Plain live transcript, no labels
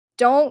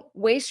Don't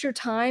waste your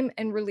time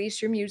and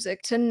release your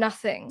music to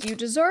nothing. You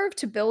deserve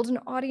to build an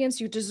audience.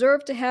 You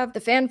deserve to have the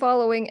fan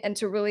following and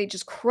to really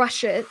just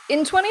crush it.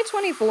 In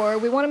 2024,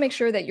 we want to make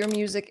sure that your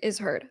music is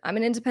heard. I'm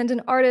an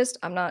independent artist.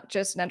 I'm not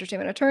just an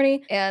entertainment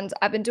attorney, and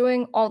I've been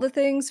doing all the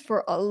things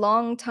for a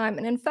long time.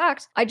 And in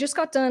fact, I just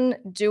got done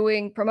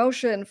doing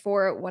promotion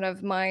for one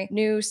of my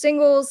new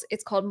singles.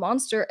 It's called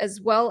Monster,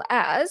 as well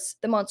as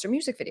the Monster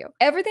music video.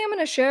 Everything I'm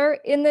going to share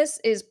in this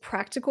is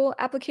practical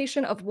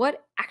application of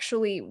what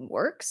actually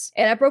works.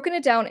 And I've broken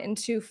it down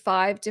into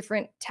 5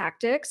 different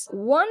tactics.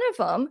 One of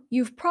them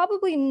you've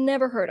probably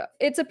never heard of.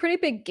 It's a pretty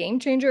big game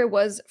changer. It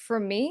was for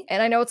me,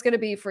 and I know it's going to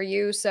be for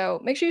you.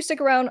 So make sure you stick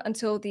around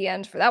until the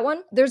end for that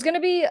one. There's going to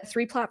be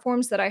 3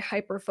 platforms that I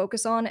hyper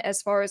focus on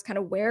as far as kind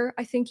of where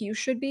I think you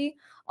should be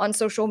on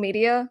social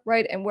media,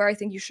 right? And where I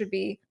think you should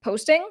be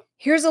posting.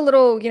 Here's a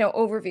little,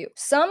 overview.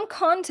 Some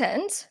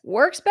content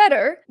works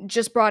better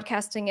just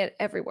broadcasting it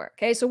everywhere.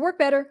 Okay, so work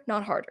better,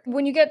 not harder.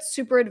 When you get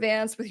super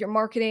advanced with your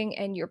marketing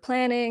and your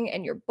planning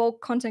and your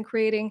bulk content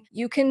creating,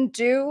 you can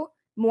do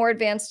more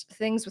advanced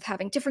things with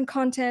having different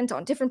content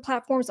on different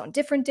platforms on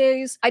different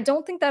days. I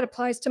don't think that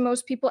applies to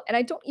most people, and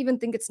I don't even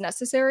think it's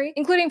necessary,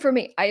 including for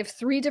me. I have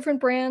 3 different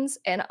brands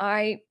and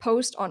I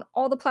post on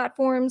all the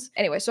platforms.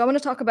 Anyway, so I'm going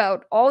to talk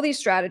about all these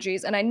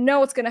strategies, and I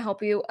know it's going to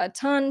help you a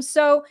ton.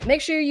 So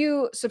make sure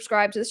you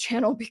subscribe to this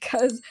channel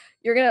because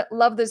you're gonna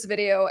love this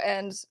video,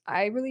 and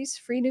I release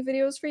free new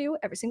videos for you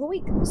every single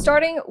week.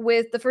 Starting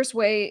with the first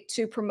way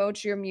to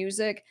promote your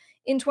music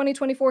in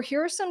 2024,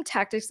 here are some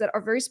tactics that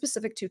are very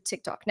specific to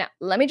TikTok. Now,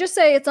 let me just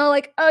say, it's not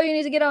like, oh, you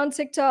need to get on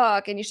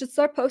TikTok and you should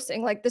start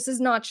posting. Like, this is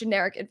not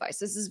generic advice.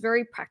 This is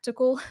very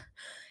practical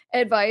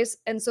advice.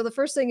 And so the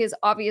first thing is,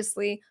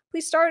 obviously,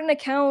 please start an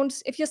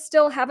account. If you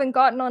still haven't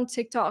gotten on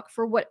TikTok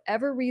for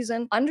whatever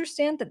reason,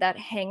 understand that that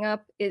hang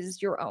up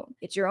is your own.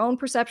 It's your own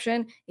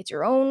perception. It's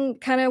your own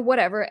kind of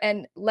whatever.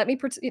 And let me,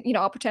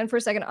 I'll pretend for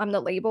a second I'm the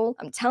label.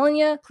 I'm telling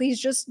you, please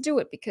just do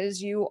it,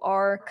 because you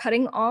are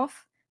cutting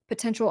off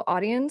potential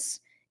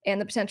audience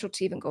and the potential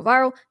to even go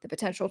viral, the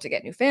potential to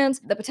get new fans,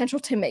 the potential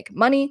to make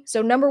money.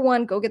 So number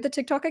 1, go get the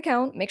TikTok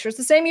account. Make sure it's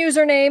the same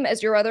username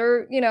as your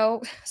other,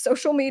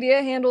 social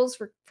media handles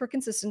for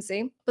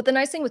consistency. But the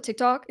nice thing with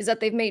TikTok is that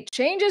they've made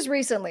changes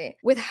recently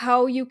with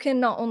how you can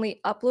not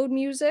only upload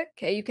music,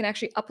 okay, you can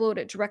actually upload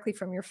it directly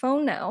from your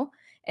phone now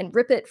and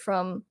rip it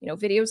from,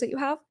 videos that you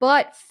have,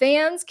 but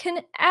fans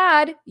can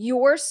add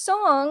your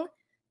song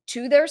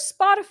to their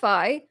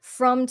Spotify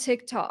from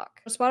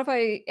TikTok.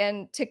 Spotify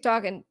and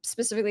TikTok, and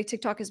specifically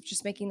TikTok, is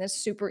just making this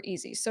super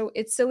easy. So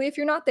it's silly if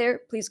you're not there,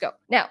 please go.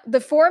 Now,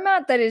 the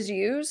format that is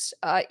used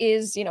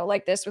is,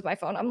 like this with my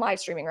phone. I'm live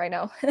streaming right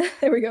now.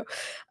 There we go.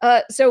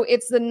 So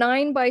it's the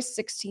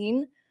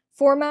 9:16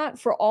 format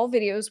for all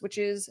videos, which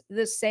is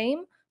the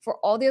same for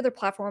all the other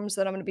platforms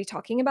that I'm going to be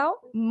talking about.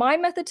 My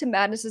method to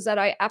madness is that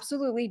I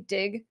absolutely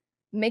dig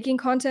making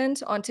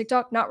content on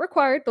TikTok. Not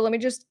required, but let me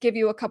just give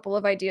you a couple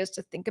of ideas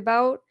to think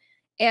about.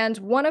 And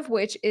one of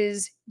which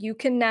is you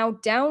can now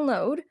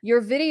download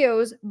your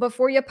videos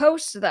before you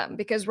post them,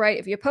 because, right,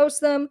 if you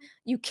post them,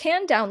 you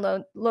can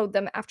download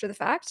them after the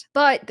fact,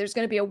 but there's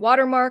going to be a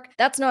watermark.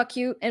 That's not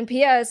cute. And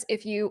PS,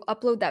 if you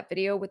upload that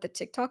video with the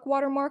TikTok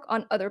watermark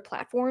on other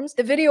platforms,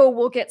 the video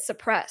will get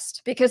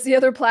suppressed because the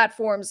other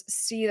platforms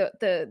see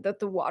the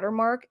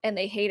watermark and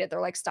they hate it. They're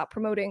like, stop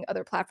promoting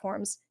other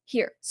platforms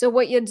here. So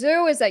what you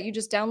do is that you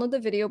just download the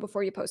video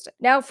before you post it.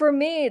 Now, for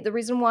me, the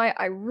reason why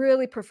I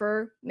really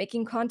prefer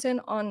making content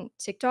on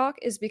TikTok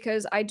is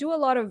because I do a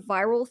lot of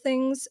viral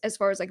things as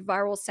far as like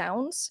viral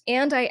sounds,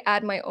 and I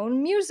add my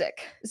own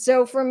music.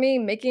 So for me,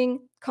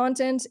 making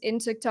content in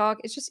TikTok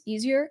is just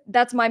easier.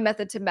 That's my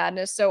method to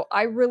madness. So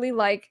I really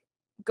like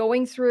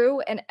going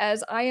through, and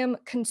as I am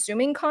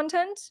consuming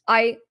content,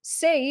 I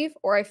save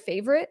or I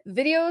favorite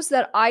videos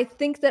that I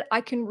think that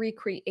I can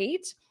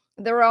recreate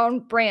their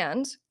own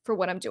brand for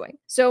what I'm doing.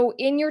 So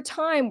in your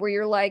time where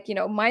you're like,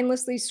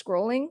 mindlessly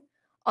scrolling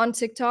on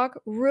TikTok,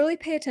 really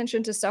pay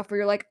attention to stuff where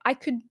you're like, I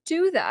could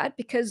do that,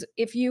 because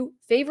if you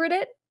favorite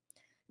it,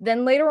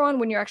 then later on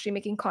when you're actually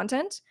making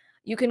content,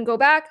 you can go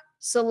back,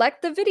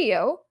 select the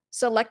video,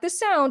 select the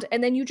sound,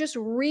 and then you just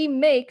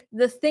remake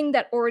the thing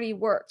that already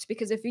worked.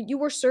 Because if you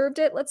were served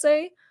it, let's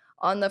say,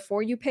 on the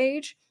For You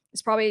page,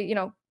 it's probably,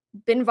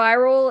 been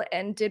viral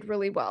and did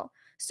really well.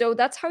 So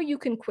that's how you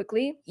can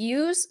quickly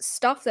use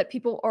stuff that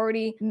people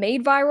already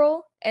made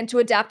viral and to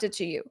adapt it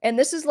to you. And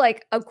this is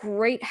like a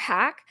great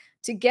hack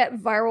to get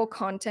viral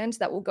content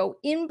that will go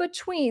in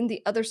between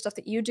the other stuff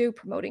that you do,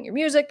 promoting your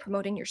music,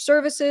 promoting your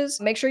services.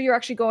 Make sure you're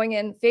actually going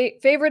in,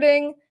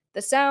 favoriting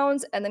the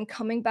sounds, and then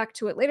coming back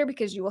to it later,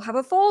 because you will have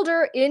a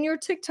folder in your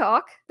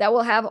TikTok that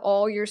will have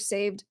all your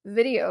saved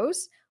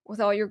videos with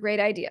all your great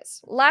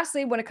ideas.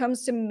 Lastly, when it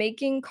comes to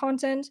making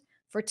content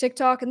for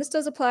TikTok, and this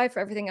does apply for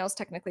everything else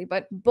technically,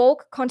 but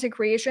bulk content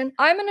creation.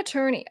 I'm an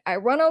attorney. I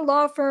run a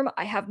law firm.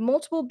 I have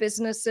multiple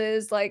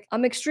businesses. Like,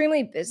 I'm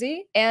extremely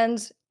busy,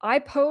 and I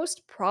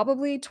post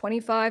probably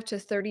 25 to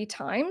 30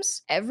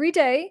 times every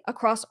day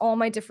across all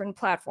my different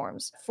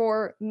platforms.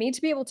 For me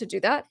to be able to do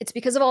that, it's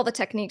because of all the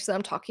techniques that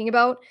I'm talking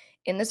about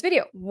in this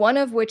video, one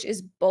of which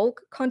is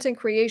bulk content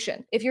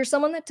creation. If you're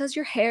someone that does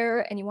your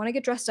hair and you want to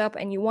get dressed up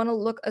and you want to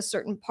look a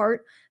certain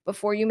part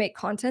before you make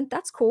content,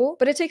 that's cool,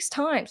 but it takes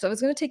time. So if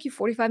it's going to take you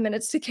 45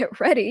 minutes to get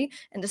ready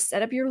and to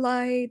set up your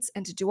lights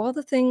and to do all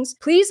the things,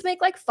 please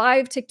make like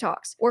 5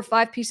 TikToks or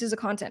 5 pieces of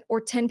content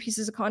or 10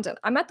 pieces of content.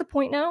 I'm at the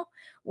point now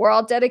where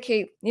I'll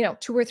dedicate,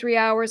 2 or 3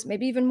 hours,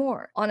 maybe even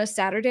more on a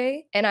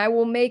Saturday, and I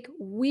will make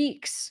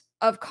weeks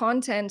of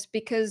content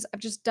because I've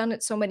just done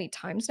it so many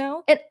times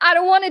now. And I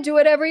don't want to do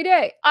it every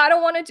day. I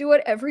don't want to do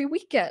it every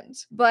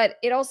weekend. But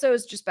it also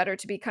is just better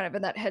to be kind of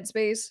in that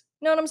headspace.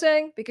 Know what I'm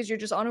saying? Because you're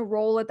just on a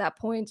roll at that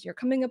point. You're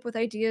coming up with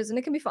ideas and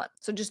it can be fun.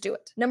 So just do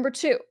it. Number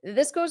 2,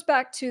 this goes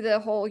back to the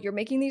whole you're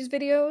making these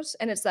videos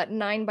and it's that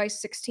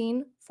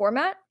 9:16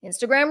 format.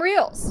 Instagram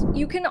Reels.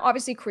 You can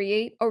obviously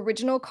create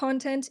original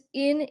content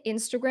in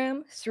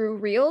Instagram through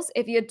Reels.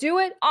 If you do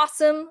it,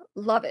 awesome,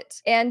 love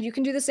it. And you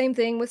can do the same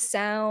thing with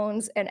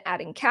sounds and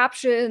adding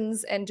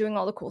captions and doing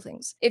all the cool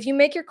things. If you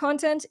make your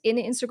content in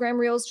Instagram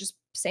Reels, just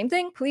same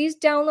thing. Please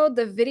download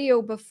the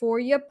video before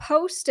you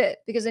post it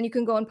because then you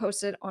can go and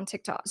post it on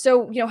TikTok.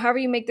 So, however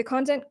you make the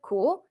content,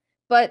 cool.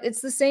 But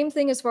it's the same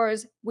thing as far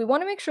as we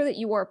want to make sure that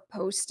you are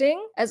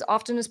posting as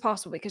often as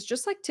possible because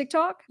just like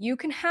TikTok, you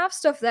can have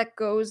stuff that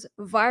goes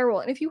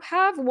viral. And if you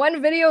have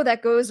one video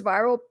that goes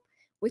viral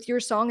with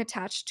your song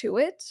attached to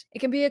it, it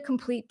can be a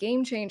complete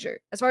game changer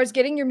as far as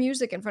getting your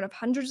music in front of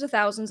hundreds of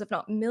thousands, if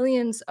not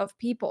millions of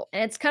people.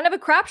 And it's kind of a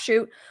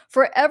crapshoot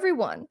for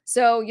everyone.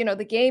 So,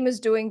 the game is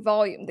doing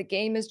volume. The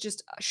game is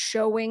just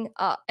showing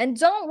up. And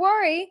don't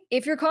worry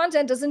if your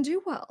content doesn't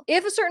do well.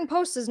 If a certain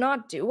post does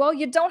not do well,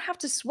 you don't have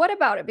to sweat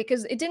about it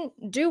because it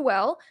didn't do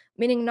well,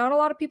 meaning not a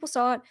lot of people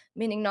saw it,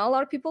 meaning not a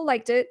lot of people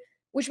liked it,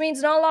 which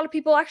means not a lot of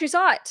people actually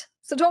saw it.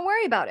 So don't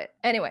worry about it.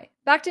 Anyway,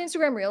 back to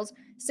Instagram Reels,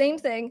 same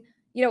thing.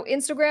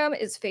 Instagram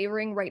is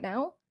favoring right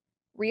now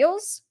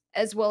Reels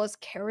as well as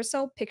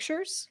carousel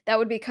pictures. That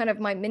would be kind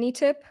of my mini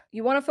tip.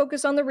 You want to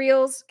focus on the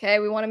Reels. Okay,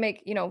 we want to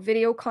make,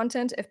 video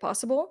content if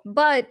possible.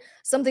 But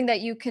something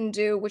that you can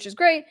do, which is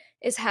great,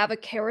 is have a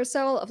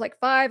carousel of like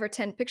 5 or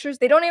 10 pictures.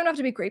 They don't even have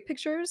to be great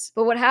pictures.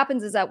 But what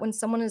happens is that when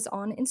someone is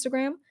on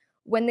Instagram,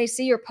 when they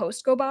see your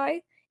post go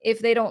by, if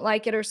they don't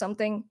like it or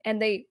something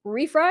and they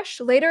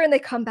refresh later and they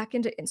come back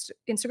into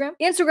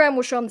Instagram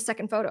will show them the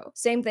second photo.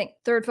 Same thing,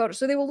 third photo.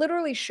 So they will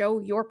literally show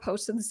your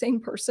post to the same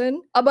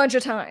person a bunch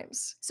of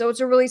times. So it's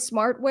a really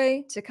smart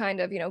way to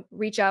kind of,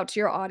 reach out to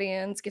your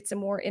audience, get some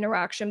more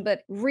interaction.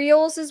 But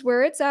Reels is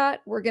where it's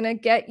at. We're going to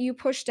get you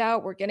pushed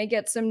out. We're going to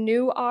get some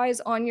new eyes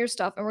on your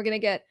stuff and we're going to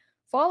get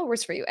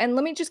followers for you. And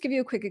let me just give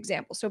you a quick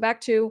example. So back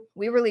to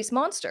we released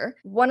Monster.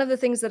 One of the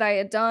things that I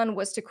had done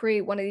was to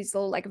create one of these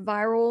little like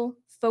viral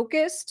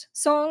focused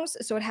songs.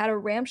 So it had a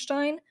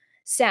Rammstein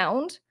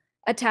sound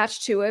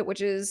attached to it,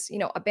 which is,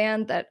 a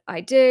band that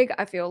I dig.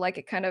 I feel like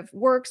it kind of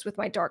works with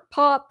my dark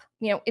pop,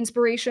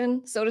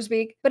 inspiration, so to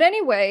speak. But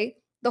anyway,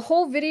 the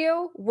whole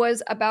video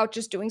was about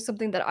just doing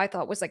something that I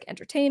thought was like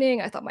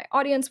entertaining. I thought my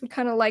audience would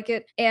kind of like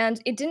it. And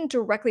it didn't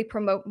directly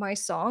promote my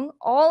song.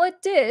 All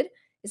it did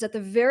is at the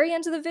very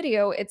end of the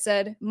video, it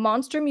said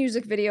Monster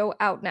music video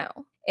out now.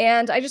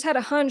 And I just had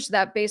a hunch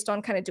that based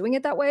on kind of doing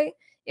it that way,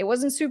 it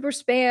wasn't super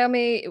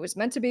spammy. It was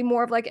meant to be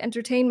more of like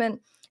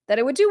entertainment, that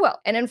it would do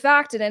well. And in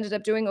fact, it ended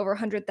up doing over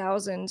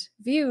 100,000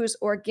 views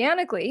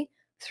organically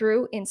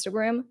through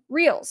Instagram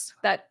Reels.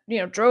 That,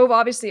 drove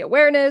obviously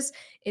awareness.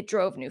 It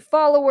drove new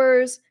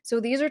followers.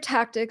 So these are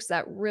tactics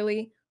that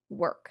really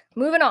work.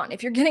 Moving on.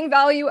 If you're getting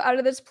value out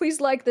of this,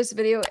 please like this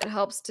video. It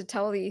helps to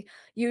tell the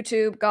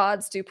YouTube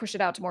gods to push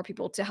it out to more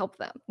people to help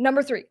them.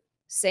 Number 3.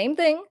 Same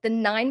thing, the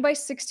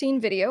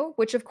 9:16 video,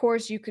 which of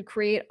course you could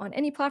create on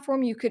any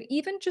platform. You could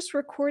even just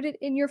record it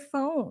in your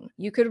phone.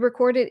 You could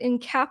record it in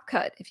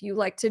CapCut if you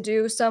like to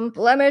do some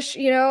blemish,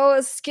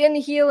 skin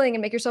healing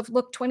and make yourself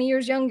look 20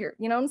 years younger.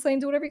 You know what I'm saying?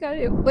 Do whatever you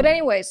gotta do. But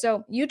anyway,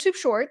 so YouTube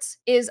Shorts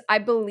is, I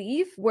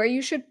believe, where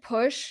you should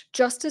push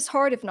just as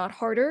hard, if not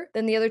harder,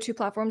 than the other 2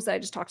 platforms that I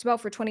just talked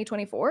about for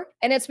 2024.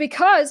 And it's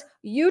because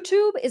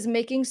YouTube is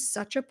making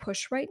such a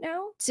push right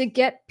now to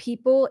get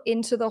people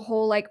into the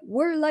whole, like,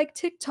 we're like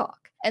TikTok.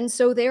 And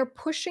so they're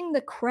pushing the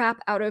crap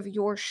out of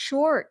your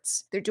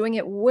shorts. They're doing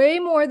it way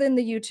more than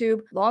the YouTube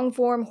long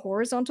form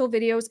horizontal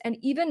videos. And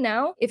even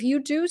now, if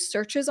you do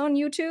searches on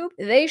YouTube,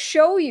 they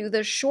show you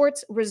the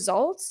shorts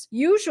results,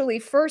 usually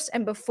first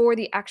and before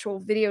the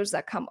actual videos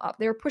that come up.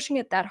 They're pushing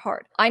it that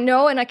hard. I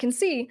know, and I can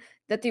see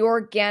that the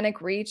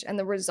organic reach and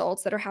the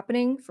results that are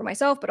happening for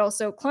myself, but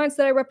also clients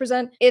that I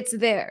represent, it's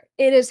there.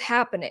 It is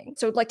happening.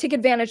 So like take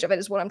advantage of it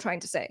is what I'm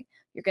trying to say.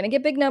 You're going to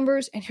get big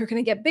numbers and you're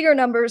going to get bigger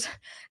numbers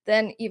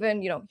than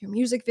even, your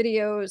music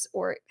videos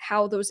or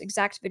how those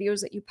exact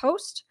videos that you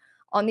post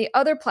on the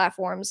other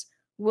platforms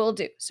will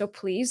do. So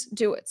please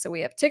do it. So we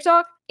have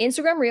TikTok,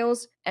 Instagram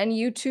Reels, and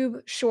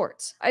YouTube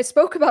Shorts. I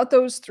spoke about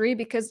those 3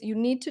 because you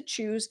need to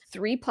choose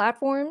 3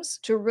 platforms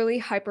to really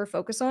hyper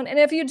focus on. And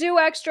if you do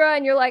extra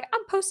and you're like,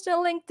 I'm posting to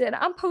LinkedIn,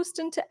 I'm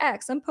posting to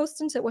X, I'm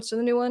posting to, what's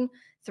the new one?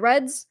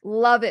 Threads,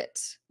 love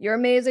it. You're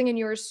amazing and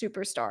you're a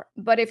superstar.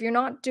 But if you're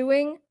not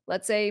doing,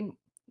 let's say,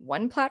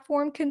 one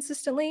platform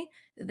consistently,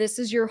 this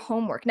is your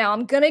homework. Now,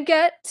 I'm gonna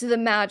get to the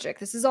magic.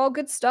 This is all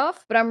good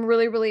stuff, but I'm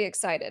really, really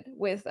excited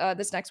with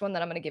this next one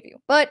that I'm gonna give you.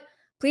 But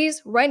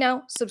please, right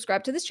now,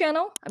 subscribe to this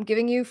channel. I'm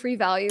giving you free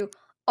value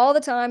all the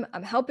time.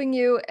 I'm helping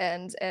you,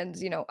 and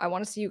I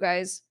want to see you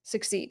guys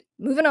succeed.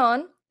 Moving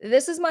on.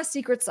 This is my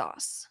secret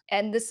sauce,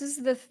 and this is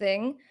the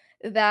thing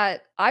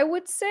that I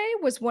would say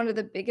was one of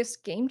the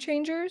biggest game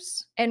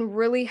changers and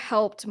really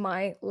helped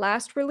my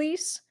last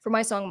release for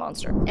my song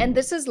Monster. And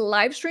this is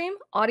live stream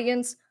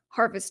audience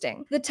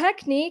harvesting. The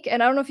technique,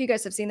 and I don't know if you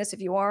guys have seen this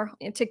if you are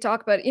in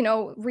TikTok, but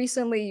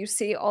recently you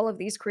see all of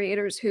these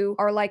creators who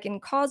are like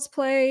in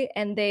cosplay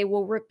and they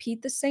will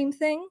repeat the same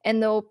thing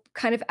and they'll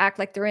kind of act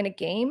like they're in a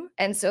game.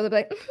 And so they'll be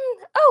like,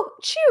 oh,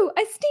 chew,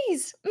 I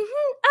sneeze.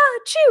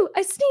 Chew,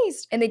 I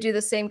sneezed. And they do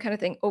the same kind of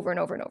thing over and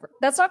over and over.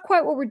 That's not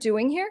quite what we're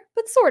doing here,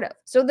 but sort of.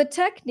 So the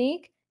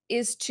technique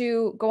is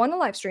to go on a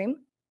live stream,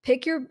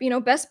 pick your,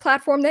 best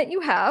platform that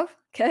you have,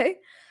 okay?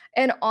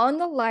 And on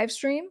the live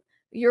stream,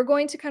 you're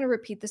going to kind of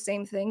repeat the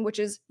same thing, which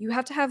is you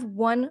have to have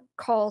one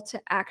call to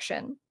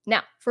action.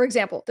 Now, for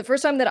example, the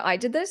first time that I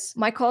did this,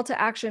 my call to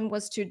action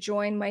was to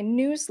join my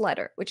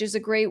newsletter, which is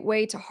a great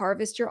way to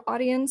harvest your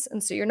audience.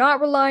 And so you're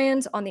not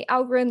reliant on the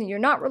algorithm, you're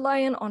not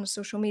reliant on a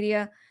social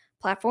media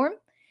platform.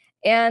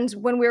 And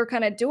when we were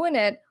kind of doing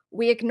it,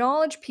 we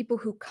acknowledge people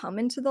who come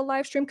into the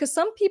live stream because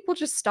some people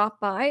just stop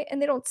by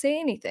and they don't say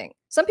anything.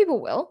 Some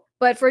people will.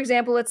 But for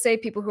example, let's say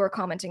people who are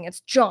commenting, it's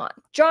John.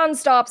 John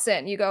stops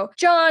in. You go,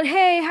 John,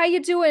 hey, how you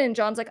doing? And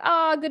John's like,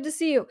 good to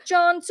see you.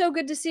 John, so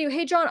good to see you.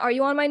 Hey, John, are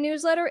you on my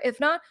newsletter?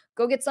 If not,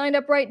 go get signed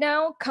up right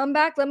now. Come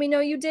back. Let me know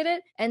you did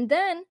it. And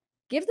then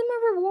give them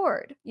a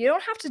reward. You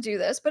don't have to do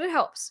this, but it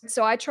helps.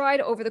 So I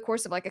tried over the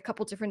course of like a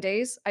couple different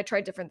days, I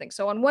tried different things.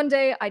 So on one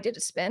day I did a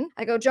spin.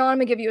 I go, John, I'm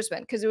gonna give you a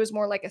spin because it was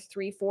more like a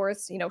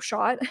 3/4,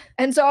 shot.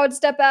 And so I would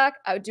step back,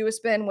 I would do a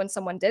spin when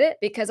someone did it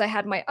because I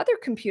had my other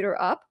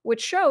computer up,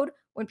 which showed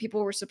when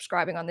people were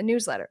subscribing on the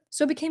newsletter.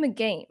 So it became a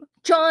game.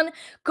 John,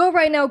 go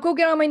right now, go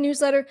get on my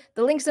newsletter.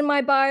 The link's in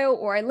my bio,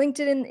 or I linked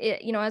it in,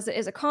 as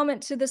a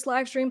comment to this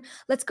live stream.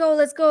 Let's go,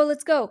 let's go,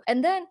 let's go.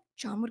 And then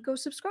John would go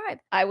subscribe.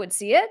 I would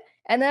see it.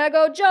 And then I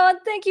go, John,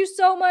 thank you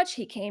so much.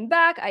 He came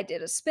back. I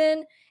did a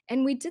spin.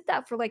 And we did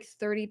that for like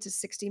 30 to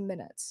 60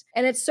 minutes.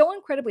 And it's so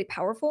incredibly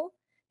powerful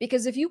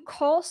because if you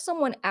call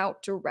someone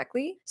out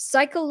directly,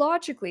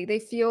 psychologically, they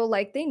feel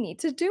like they need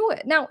to do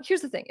it. Now,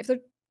 here's the thing. If they're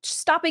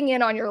stopping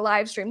in on your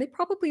live stream, they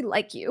probably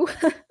like you.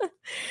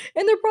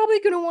 And they're probably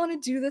going to want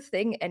to do the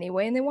thing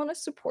anyway, and they want to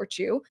support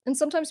you. And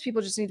sometimes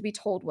people just need to be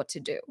told what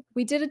to do.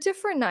 We did a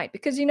different night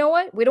because you know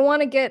what? We don't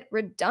want to get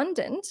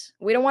redundant.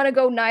 We don't want to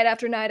go night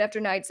after night after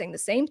night saying the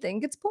same thing.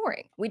 It gets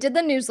boring. We did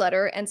the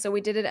newsletter, and so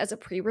we did it as a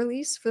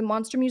pre-release for the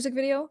Monster music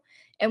video.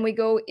 And we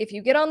go, if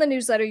you get on the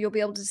newsletter, you'll be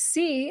able to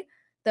see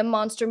the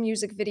Monster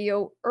music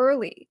video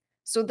early.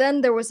 So then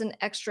there was an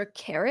extra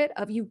carrot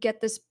of you get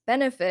this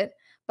benefit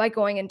by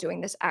going and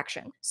doing this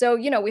action. So,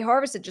 we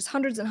harvested just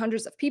hundreds and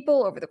hundreds of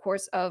people over the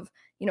course of,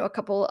 a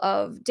couple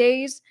of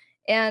days.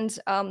 And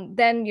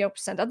then,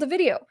 send out the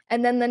video.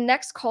 And then the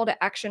next call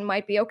to action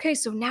might be, okay,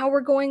 so now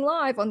we're going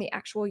live on the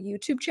actual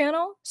YouTube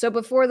channel. So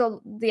before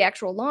the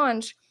actual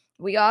launch,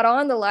 we got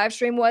on the live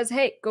stream was,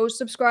 hey, go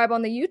subscribe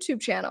on the YouTube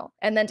channel.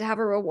 And then to have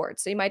a reward.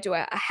 So you might do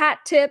a hat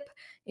tip.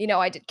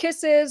 I did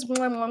kisses,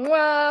 mwah, mwah,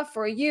 mwah,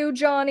 for you,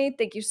 Johnny.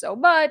 Thank you so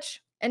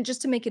much. And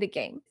just to make it a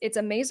game. It's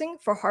amazing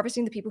for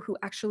harvesting the people who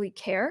actually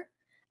care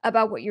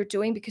about what you're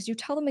doing because you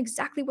tell them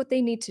exactly what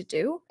they need to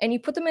do and you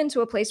put them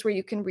into a place where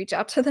you can reach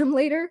out to them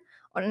later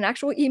on an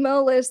actual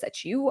email list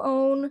that you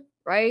own,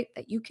 right?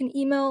 That you can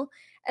email.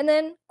 And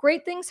then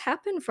great things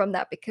happen from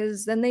that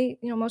because then they,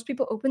 most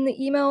people open the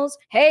emails.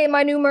 Hey,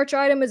 my new merch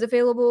item is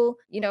available.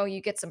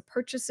 You get some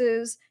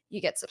purchases,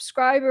 you get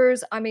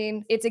subscribers. I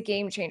mean, it's a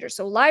game changer.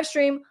 So live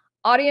stream,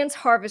 audience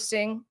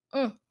harvesting.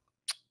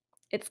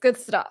 It's good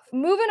stuff.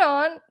 Moving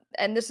on,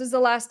 and this is the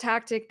last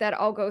tactic that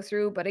I'll go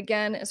through, but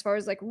again, as far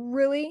as like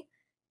really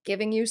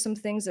giving you some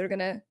things that are going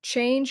to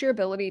change your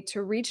ability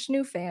to reach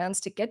new fans,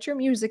 to get your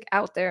music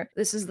out there,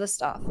 this is the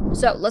stuff.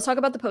 So let's talk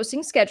about the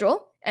posting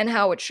schedule and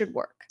how it should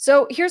work.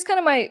 So here's kind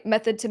of my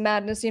method to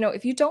madness.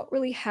 If you don't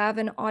really have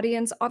an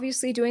audience,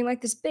 obviously doing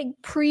like this big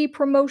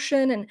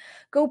pre-promotion and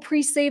go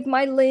pre-save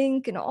my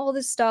link and all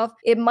this stuff,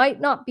 it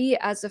might not be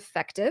as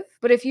effective.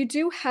 But if you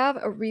do have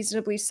a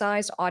reasonably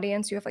sized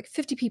audience, you have like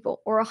 50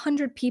 people or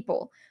 100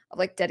 people of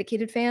like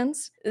dedicated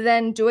fans,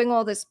 then doing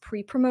all this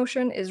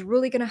pre-promotion is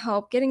really going to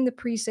help getting the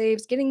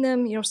pre-saves, getting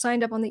them,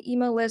 signed up on the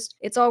email list.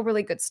 It's all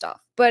really good stuff.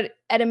 But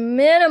at a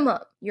minimum,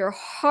 your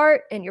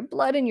heart and your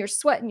blood and your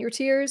sweat and your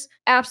tears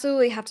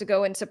absolutely have to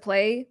go into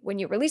play when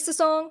you release the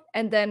song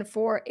and then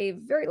for a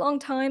very long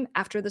time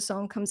after the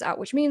song comes out,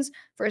 which means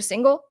for a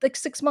single, like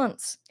 6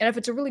 months. And if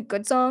it's a really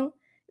good song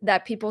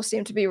that people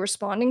seem to be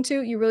responding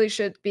to, you really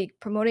should be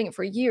promoting it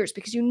for years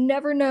because you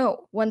never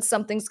know when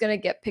something's going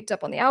to get picked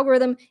up on the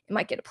algorithm. It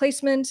might get a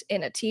placement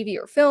in a TV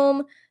or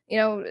film,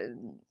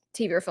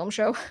 TV or film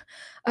show,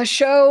 a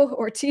show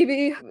or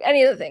TV,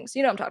 any of the things,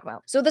 you know what I'm talking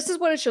about. So this is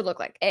what it should look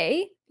like.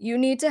 A, you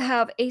need to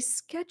have a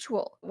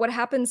schedule. What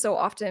happens so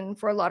often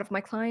for a lot of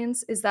my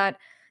clients is that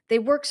They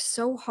work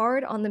so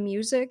hard on the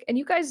music, and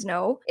you guys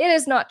know it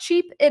is not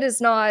cheap. It is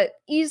not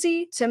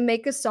easy to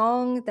make a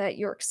song that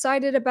you're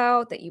excited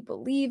about, that you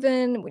believe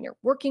in. When you're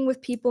working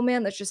with people,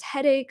 man, that's just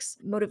headaches,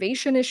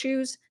 motivation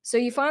issues. So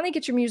you finally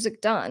get your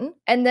music done,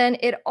 and then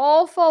it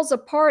all falls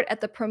apart at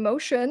the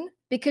promotion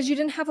because you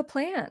didn't have a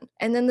plan.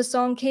 And then the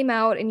song came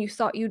out and you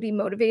thought you'd be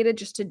motivated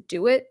just to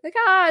do it. Like,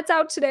 it's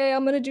out today.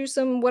 I'm going to do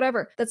some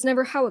whatever. That's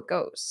never how it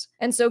goes.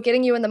 And so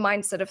getting you in the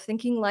mindset of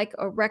thinking like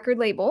a record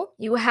label,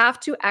 you have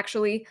to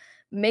actually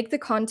make the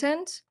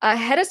content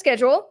ahead of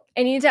schedule,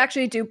 and you need to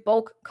actually do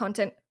bulk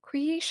content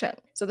creation.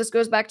 So this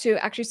goes back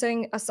to actually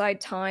setting aside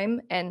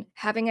time and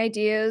having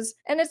ideas.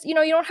 And it's, you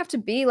don't have to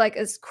be like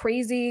this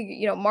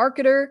crazy,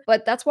 marketer,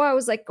 but that's why I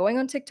was like going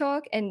on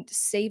TikTok and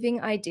saving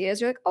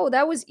ideas. You're like, oh,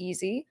 that was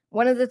easy.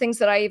 One of the things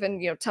that I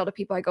even, tell to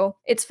people, I go,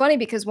 it's funny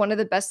because one of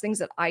the best things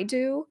that I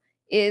do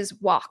is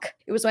walk.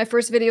 It was my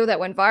first video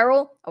that went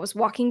viral. I was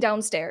walking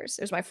downstairs.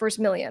 It was my first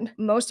million.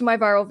 Most of my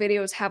viral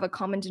videos have a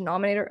common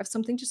denominator of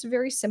something just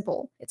very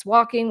simple. It's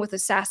walking with a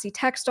sassy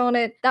text on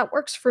it. That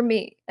works for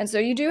me. And so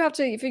you do have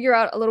to figure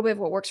out a little bit of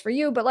what works for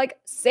you, but like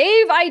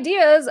save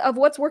ideas of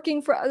what's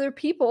working for other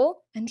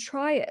people and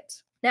try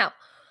it. Now,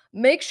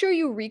 make sure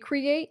you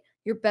recreate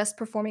your best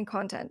performing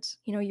content.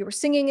 You were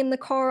singing in the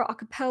car a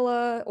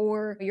cappella,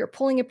 or you're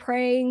pulling a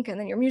prank and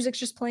then your music's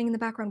just playing in the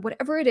background.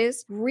 Whatever it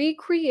is,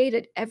 recreate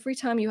it every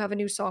time you have a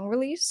new song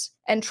release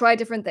and try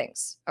different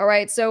things. All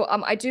right. So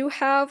I do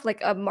have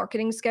like a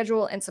marketing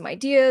schedule and some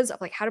ideas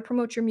of like how to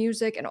promote your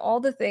music and all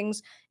the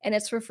things. And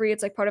it's for free.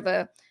 It's like part of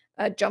a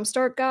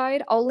jumpstart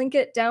guide. I'll link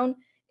it down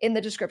in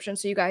the description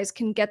so you guys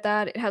can get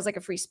that. It has like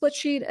a free split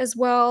sheet as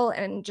well,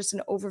 and just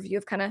an overview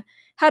of kind of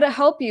how to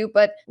help you.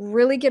 But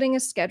really getting a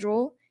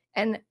schedule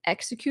and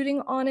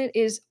executing on it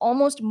is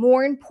almost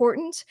more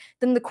important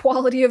than the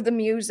quality of the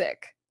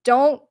music.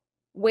 Don't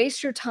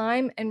waste your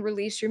time and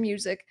release your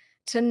music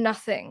to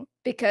nothing,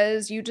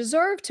 because you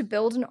deserve to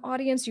build an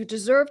audience. You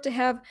deserve to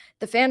have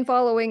the fan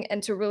following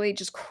and to really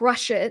just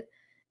crush it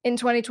in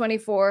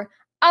 2024.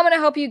 I'm going to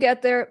help you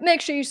get there.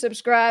 Make sure you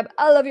subscribe.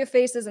 I love your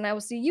faces, and I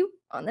will see you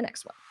on the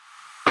next one.